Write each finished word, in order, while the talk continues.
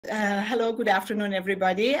Hello, good afternoon,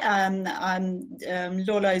 everybody.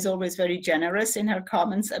 Lola is always very generous in her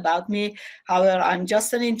comments about me. However, I'm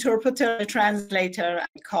just an interpreter, a translator,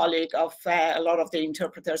 a colleague of a lot of the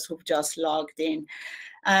interpreters who've just logged in.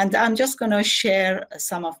 And I'm just going to share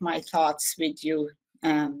some of my thoughts with you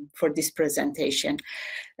for this presentation.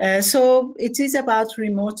 So it is about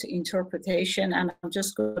remote interpretation, and I'm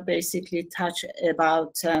just going to basically touch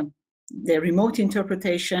about the remote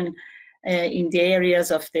interpretation in the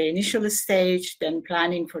areas of the initial stage, then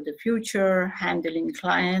planning for the future, handling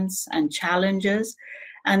clients and challenges,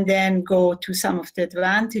 and then go to some of the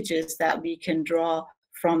advantages that we can draw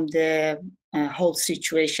from the whole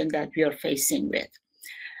situation that we are facing with.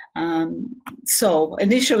 So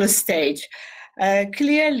initial stage.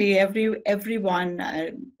 Clearly,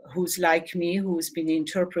 everyone who's like me, who's been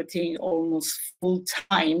interpreting almost full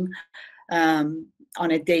time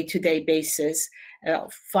on a day-to-day basis,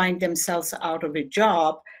 find themselves out of a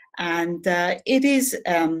job, and it is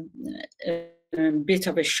a bit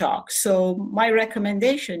of a shock. So my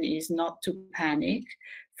recommendation is not to panic.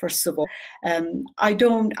 First of all, I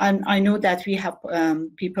know that we have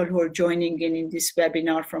people who are joining in this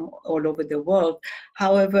webinar from all over the world.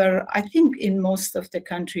 However, I think in most of the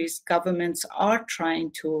countries, governments are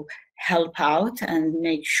trying to help out and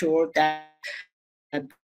make sure that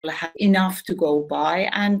have enough to go by.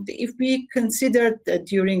 And if we consider that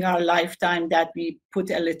during our lifetime that we put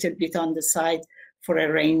a little bit on the side for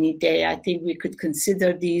a rainy day, I think we could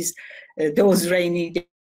consider those rainy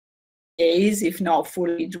days, if not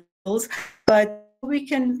fully drills. But we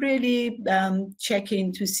can really check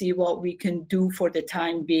in to see what we can do for the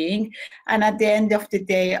time being. And at the end of the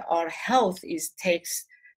day, our health takes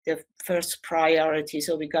the first priority.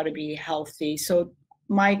 So we got to be healthy. So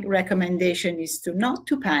my recommendation is not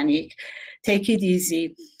to panic, take it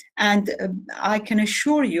easy. And I can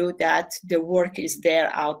assure you that the work is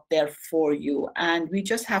out there for you. And we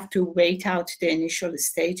just have to wait out the initial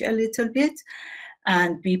stage a little bit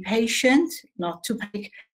and be patient, not to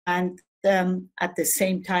panic. And at the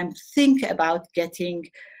same time, think about getting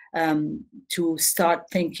to start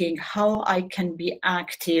thinking how I can be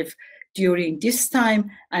active during this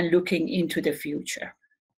time and looking into the future.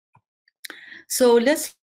 So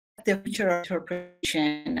let's look at the future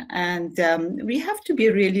interpretation, and we have to be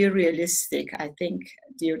really realistic, I think,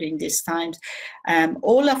 during these times.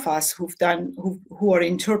 All of us who are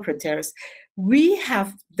interpreters, we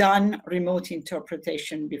have done remote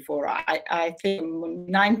interpretation before. I think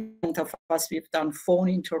 9% of us, we've done phone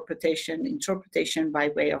interpretation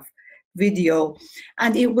by way of video,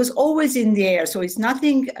 and it was always in the air. So it's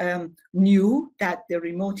nothing new that the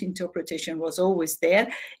remote interpretation was always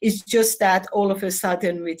there. It's just that all of a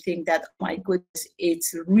sudden we think that, oh my goodness,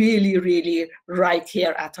 it's really, really right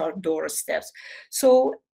here at our doorsteps.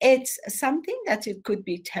 So it's something that it could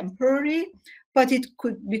be temporary, but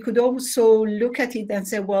we could also look at it and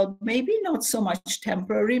say, well, maybe not so much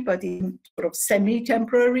temporary, but in sort of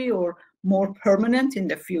semi-temporary or more permanent in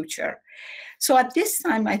the future. So at this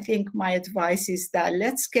time, I think my advice is that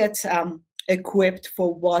let's get equipped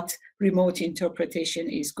for what remote interpretation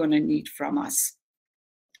is going to need from us.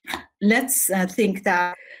 Let's think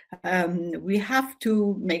that we have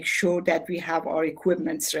to make sure that we have our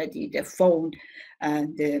equipments ready, the phone,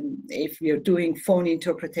 and if we are doing phone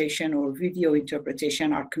interpretation or video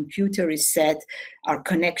interpretation, our computer is set, our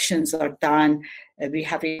connections are done, we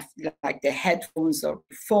have like the headphones or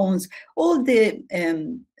phones, all the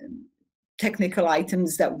technical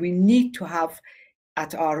items that we need to have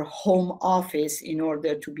at our home office in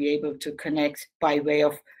order to be able to connect by way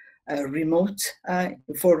of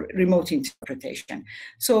for remote interpretation.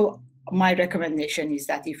 So my recommendation is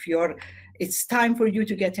that if it's time for you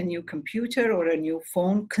to get a new computer or a new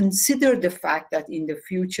phone, consider the fact that in the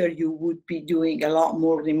future you would be doing a lot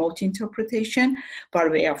more remote interpretation by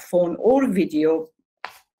way of phone or video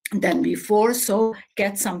than before. So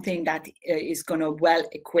get something that is going to well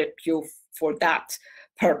equip you for that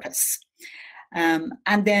purpose. And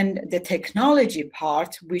then the technology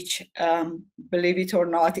part, which, believe it or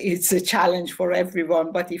not, is a challenge for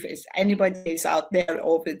everyone. But if anybody is out there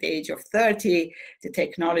over the age of 30, the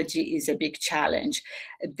technology is a big challenge.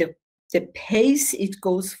 The pace it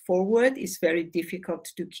goes forward is very difficult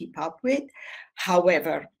to keep up with.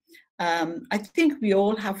 However, I think we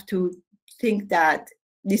all have to think that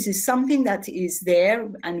this is something that is there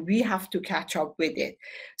and we have to catch up with it.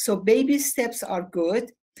 So baby steps are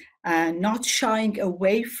good. Not shying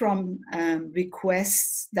away from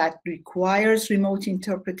requests that requires remote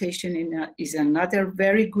interpretation is another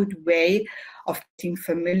very good way of getting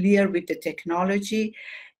familiar with the technology.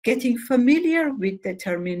 Getting familiar with the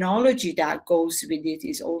terminology that goes with it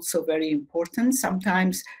is also very important.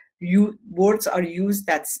 Sometimes words are used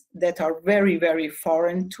that are very, very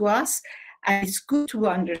foreign to us. And it's good to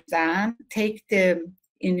understand, take the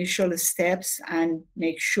initial steps and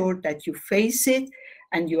make sure that you face it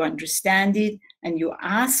and you understand it and you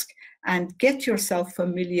ask and get yourself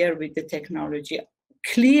familiar with the technology.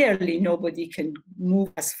 Clearly, nobody can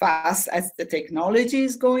move as fast as the technology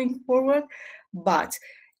is going forward, but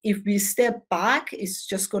if we step back, it's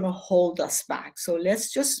just going to hold us back. So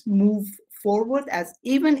let's just move forward, as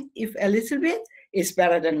even if a little bit is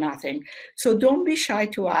better than nothing. So don't be shy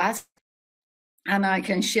to ask. And I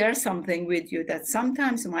can share something with you that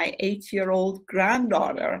sometimes my 8-year-old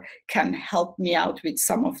granddaughter can help me out with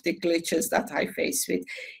some of the glitches that I face with.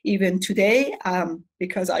 Even today,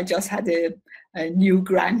 because I just had a new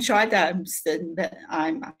grandchild, I'm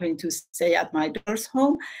going to stay at my daughter's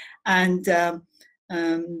home, and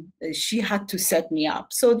she had to set me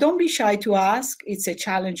up. So don't be shy to ask. It's a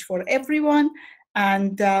challenge for everyone,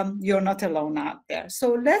 and you're not alone out there.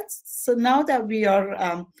 So now that we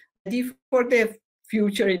are ready for the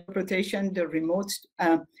future interpretation, the remote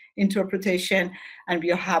interpretation, and we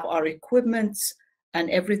have our equipment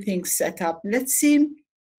and everything set up, let's see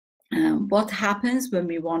what happens when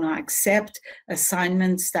we want to accept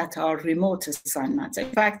assignments that are remote assignments.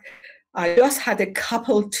 In fact, I just had a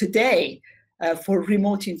couple today for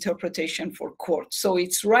remote interpretation for court. So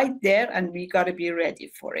it's right there, and we got to be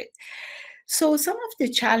ready for it. So some of the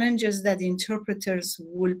challenges that interpreters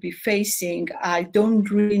will be facing, I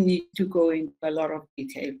don't really need to go into a lot of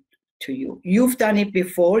detail to you. You've done it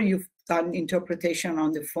before. You've done interpretation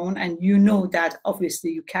on the phone, and you know that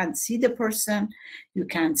obviously you can't see the person, you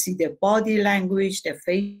can't see the body language, the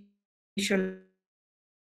facial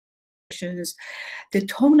expressions, the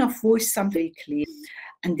tone of voice something clear,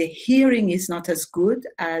 and the hearing is not as good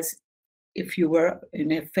as if you were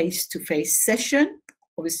in a face-to-face session.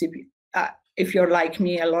 Obviously, if you're like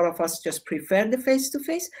me, a lot of us just prefer the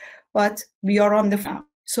face-to-face, but we are on the phone.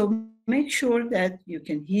 So make sure that you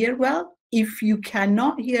can hear well. If you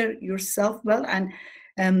cannot hear yourself well, and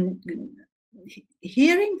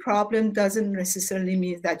hearing problem doesn't necessarily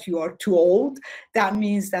mean that you are too old. That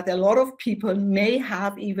means that a lot of people may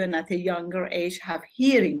have, even at a younger age, have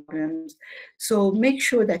hearing problems. So make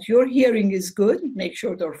sure that your hearing is good. Make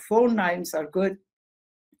sure their phone lines are good.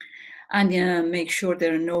 And make sure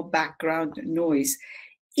there are no background noise.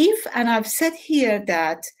 And I've said here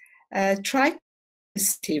that try to be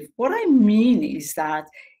sensitive. What I mean is that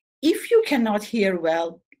if you cannot hear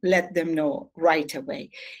well, let them know right away.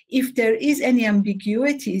 If there is any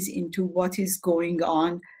ambiguities into what is going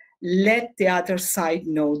on, let the other side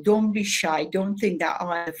know. Don't be shy. Don't think that I'm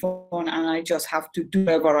on the phone and I just have to do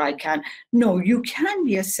whatever I can. No, you can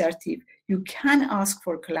be assertive. You can ask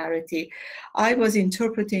for clarity. I was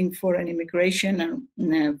interpreting for an immigration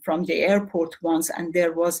from the airport once, and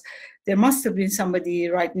there must have been somebody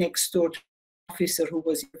right next door to the officer who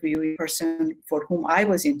was interviewing the person for whom I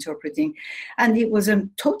was interpreting, and it was a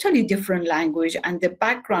totally different language, and the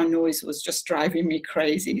background noise was just driving me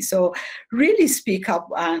crazy. So really speak up,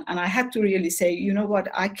 and I had to really say, you know what,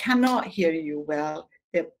 I cannot hear you well.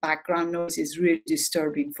 The background noise is really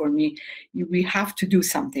disturbing for me. We have to do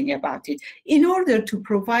something about it in order to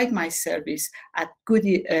provide my service at good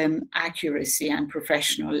accuracy and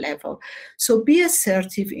professional level. So be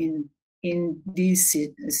assertive in these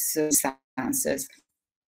circumstances.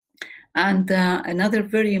 And another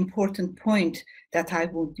very important point that I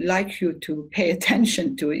would like you to pay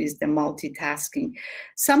attention to is the multitasking.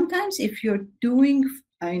 Sometimes if you're doing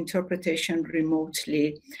interpretation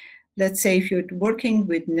remotely, let's say if you're working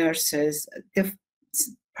with nurses,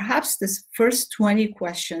 perhaps the first 20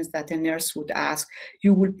 questions that a nurse would ask,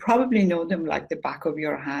 you would probably know them like the back of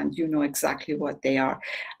your hand. You know exactly what they are.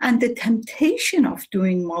 And the temptation of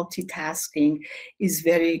doing multitasking is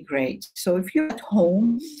very great. So if you're at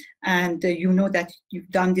home and you know that you've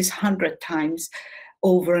done this 100 times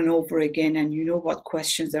over and over again, and you know what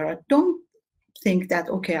questions there are, don't think that,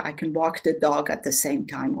 okay, I can walk the dog at the same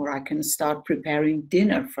time, or I can start preparing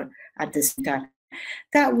dinner at the same time.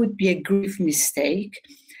 That would be a grave mistake.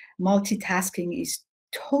 Multitasking is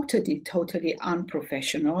totally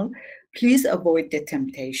unprofessional. Please avoid the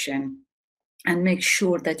temptation and make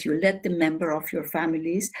sure that you let the member of your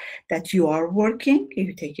families that you are working.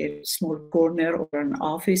 You take a small corner or an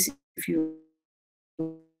office if you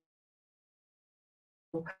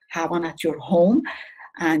have one at your home,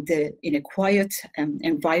 and in a quiet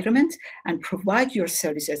environment, and provide your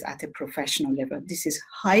services at a professional level. This is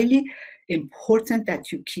highly important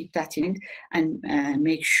that you keep that in and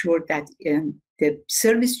make sure that the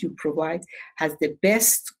service you provide has the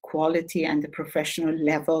best quality and the professional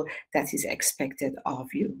level that is expected of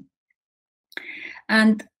you.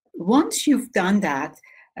 And once you've done that,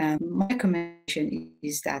 my recommendation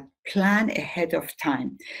is that plan ahead of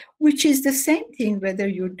time, which is the same thing whether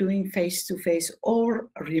you're doing face-to-face or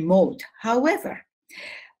remote. However,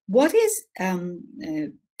 what is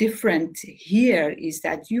different here is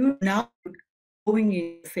that you're now going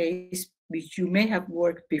in face, which you may have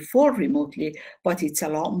worked before remotely, but it's a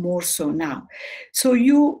lot more so now. So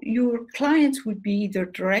your clients would be either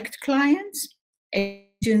direct clients,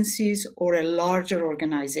 agencies, or a larger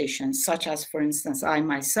organization, such as, for instance, I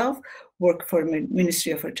myself work for the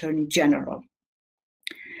Ministry of Attorney General.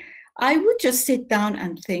 I would just sit down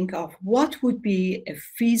and think of what would be a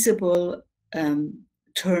feasible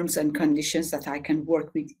terms and conditions that I can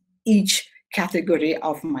work with each category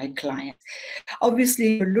of my client.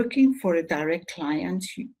 Obviously, you're looking for a direct client,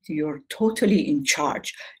 you're totally in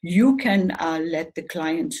charge. You can let the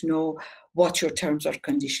client know what your terms or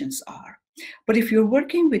conditions are. But if you're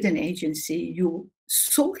working with an agency, you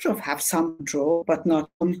sort of have some control, but not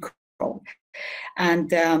full control. And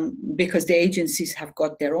because the agencies have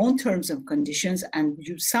got their own terms and conditions, and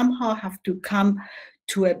you somehow have to come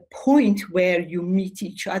to a point where you meet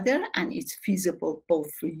each other and it's feasible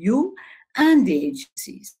both for you and the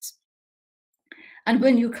agencies. And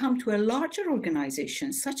when you come to a larger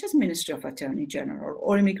organization, such as Ministry of Attorney General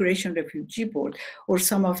or Immigration Refugee Board, or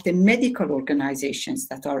some of the medical organizations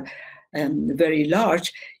that are very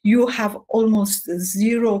large, you have almost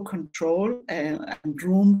zero control and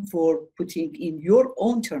room for putting in your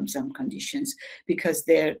own terms and conditions, because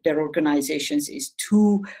their organizations is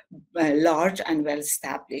too large and well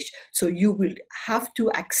established. So you will have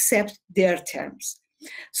to accept their terms.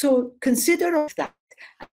 So consider of that.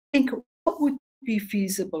 I think what would be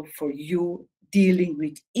feasible for you dealing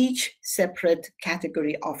with each separate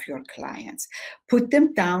category of your clients. Put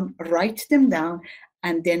them down, write them down,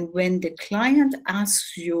 and then when the client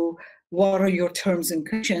asks you, what are your terms and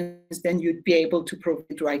conditions, then you'd be able to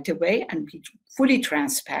provide right away and be fully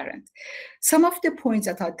transparent. Some of the points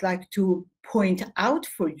that I'd like to point out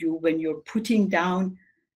for you when you're putting down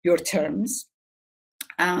your terms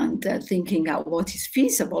and thinking out what is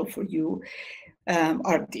feasible for you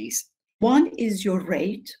are these. One is your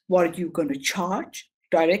rate. What are you going to charge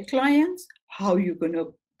direct clients? How are you going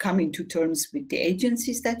to come into terms with the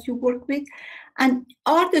agencies that you work with? And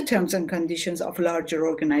are the terms and conditions of larger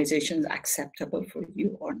organizations acceptable for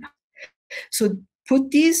you or not? So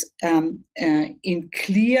put these in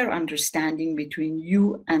clear understanding between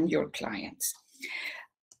you and your clients.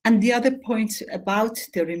 And the other point about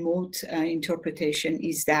the remote interpretation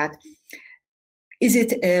is that, is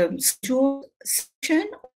it a scheduled session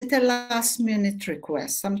or is it a last-minute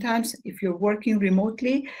request? Sometimes if you're working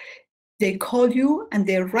remotely, they call you and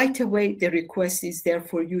they right away, the request is there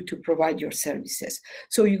for you to provide your services.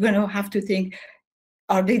 So you're going to have to think,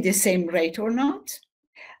 are they the same rate or not?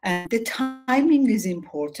 And the timing is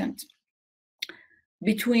important.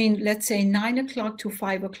 Between, let's say, 9 o'clock to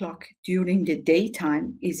 5 o'clock during the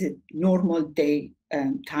daytime is a normal day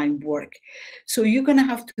time work. So you're going to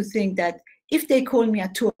have to think that if they call me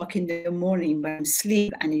at 2 o'clock in the morning when I'm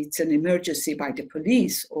asleep and it's an emergency by the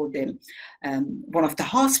police or the one of the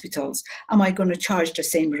hospitals, am I going to charge the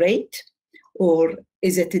same rate or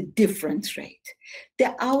is it a different rate?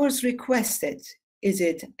 The hours requested, is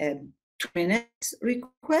it a 2-minute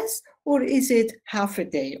request or is it half a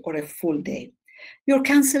day or a full day? Your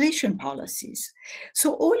cancellation policies.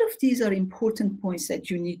 So all of these are important points that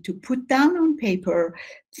you need to put down on paper,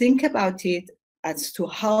 think about it as to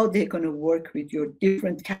how they're going to work with your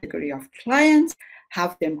different category of clients,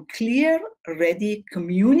 have them clear, ready,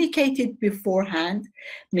 communicated beforehand,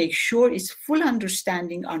 make sure it's full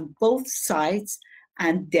understanding on both sides,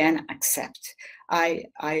 and then accept. I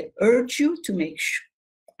urge you to make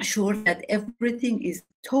sure that everything is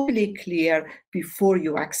totally clear before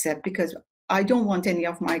you accept, because I don't want any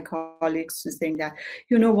of my colleagues to think that,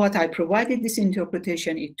 you know what, I provided this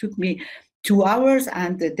interpretation, it took me 2 hours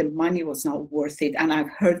and the money was not worth it. And I've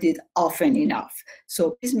heard it often enough.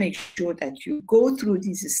 So please make sure that you go through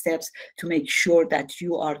these steps to make sure that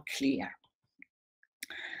you are clear.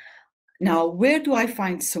 Now, where do I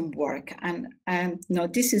find some work? And no,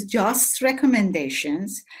 this is just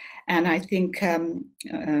recommendations. And I think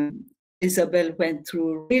Isabel went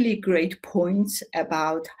through really great points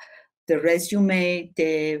about the resume,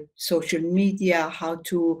 the social media, how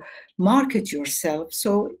to market yourself.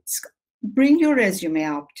 So bring your resume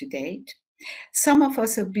up to date. Some of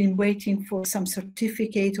us have been waiting for some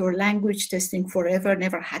certificate or language testing forever,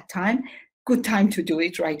 never had time. Good time to do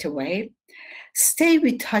it right away. Stay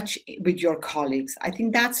with touch with your colleagues. I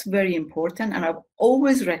think that's very important, and I've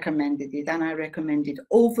always recommended it, and I recommend it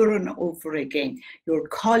over and over again. Your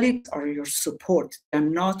colleagues are your support. They're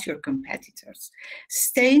not your competitors.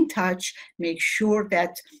 Stay in touch. Make sure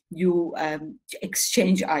that you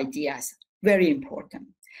exchange ideas. Very important.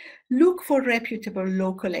 Look for reputable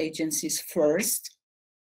local agencies first.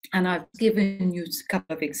 And I've given you a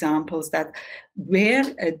couple of examples that where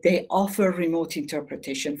they offer remote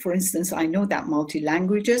interpretation. For instance, I know that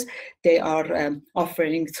multi-languages, they are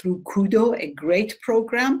offering through Kudo a great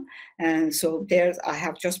program. And so there's, I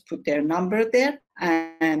have just put their number there.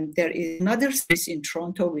 And there is another service in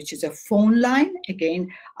Toronto, which is a phone line.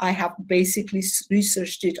 Again, I have basically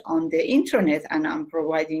researched it on the internet, and I'm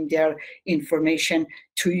providing their information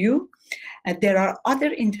to you. And there are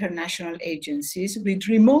other international agencies with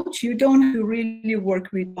remote. You don't have to really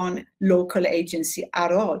work with one local agency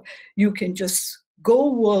at all. You can just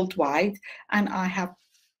go worldwide. And I have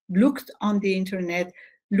looked on the internet,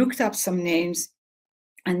 looked up some names,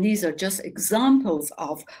 and these are just examples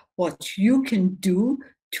of what you can do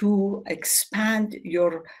to expand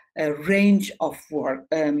your range of work,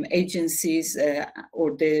 agencies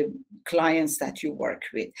or the clients that you work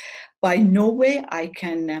with. By no way I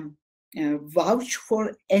can vouch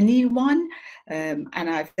for anyone, and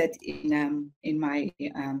I've said in my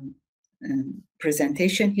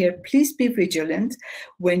presentation here, please be vigilant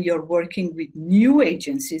when you're working with new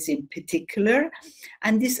agencies in particular.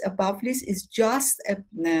 And this above list is just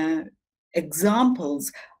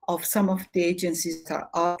examples of some of the agencies that are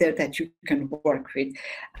out there that you can work with.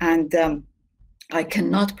 And I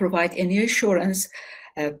cannot provide any assurance,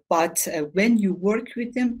 but when you work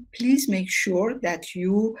with them, please make sure that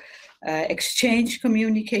you exchange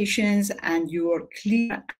communications and you are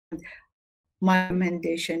clear. My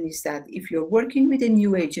recommendation is that if you're working with a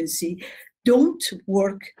new agency, don't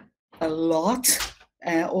work a lot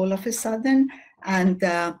all of a sudden, and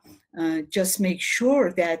just make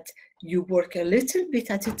sure that you work a little bit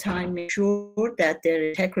at a time, make sure that their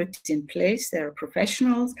integrity is in place, they're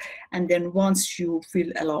professionals, and then once you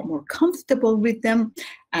feel a lot more comfortable with them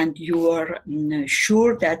and you are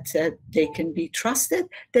sure that they can be trusted,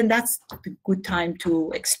 then that's a good time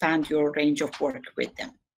to expand your range of work with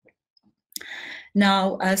them.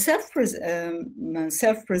 Now,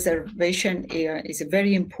 self-preservation is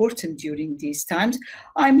very important during these times.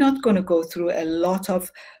 I'm not going to go through a lot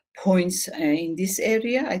of points in this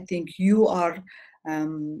area. I think you are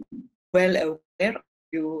well aware.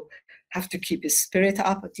 You have to keep your spirit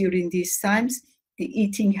up during these times. The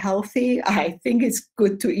eating healthy, I think it's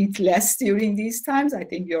good to eat less during these times. I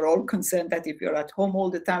think you're all concerned that if you're at home all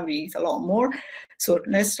the time, we eat a lot more. So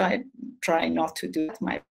let's try not to do that.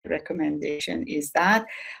 My recommendation is that.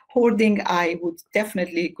 Hoarding, I would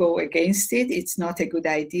definitely go against it. It's not a good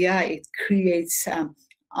idea. It creates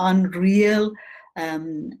unreal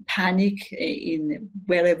panic in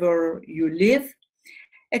wherever you live.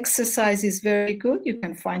 Exercise is very good. You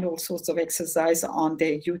can find all sorts of exercise on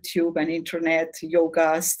the YouTube and internet,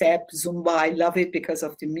 yoga, step, Zumba. I love it because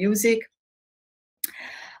of the music.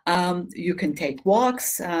 You can take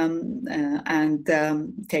walks and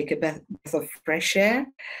take a breath of fresh air.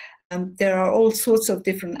 There are all sorts of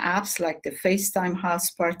different apps like the FaceTime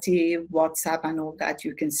house party, WhatsApp, and all that.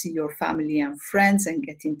 You can see your family and friends and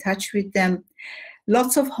get in touch with them.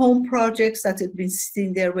 Lots of home projects that have been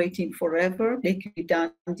sitting there waiting forever. They can be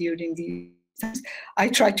done during these times. I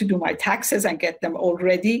try to do my taxes and get them all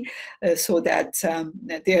ready so that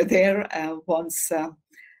they're there once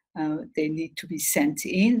they need to be sent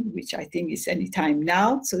in, which I think is any time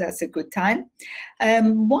now. So that's a good time.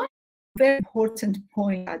 One very important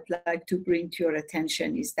point I'd like to bring to your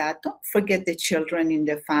attention is that don't forget the children in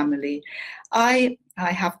the family. I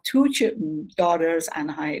have two daughters,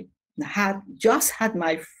 and I just had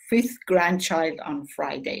my 5th grandchild on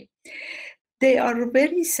Friday. They are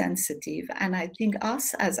very sensitive, and I think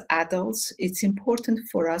us as adults, it's important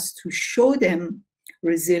for us to show them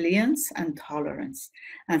resilience and tolerance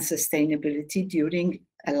and sustainability during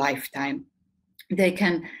a lifetime. They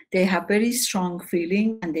have very strong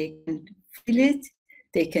feeling, and they can feel it.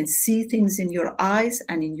 They can see things in your eyes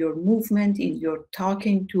and in your movement, in your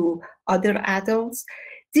talking to other adults.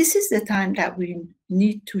 This is the time that we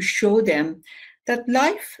need to show them that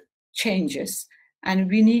life changes, and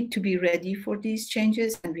we need to be ready for these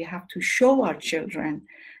changes, and we have to show our children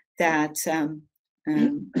that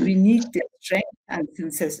we need the strength and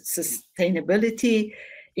sustainability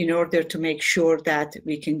in order to make sure that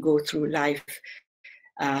we can go through life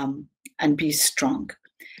and be strong.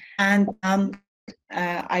 And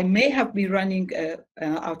I may have been running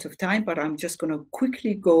out of time, but I'm just going to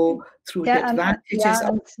quickly go through the advantages.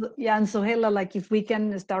 And Soheila, like if we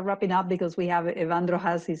can start wrapping up, because we have Evandro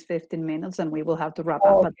has his 15 minutes and we will have to wrap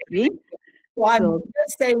up at 3. So I'm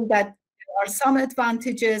just saying that there are some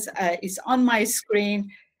advantages. It's on my screen.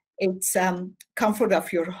 It's comfort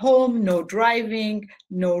of your home, no driving,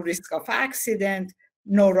 no risk of accident,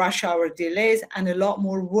 no rush hour delays, and a lot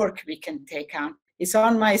more work we can take on. It's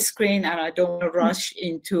on my screen, and I don't want to rush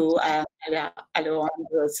into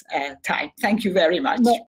Alejandro's time. Thank you very much.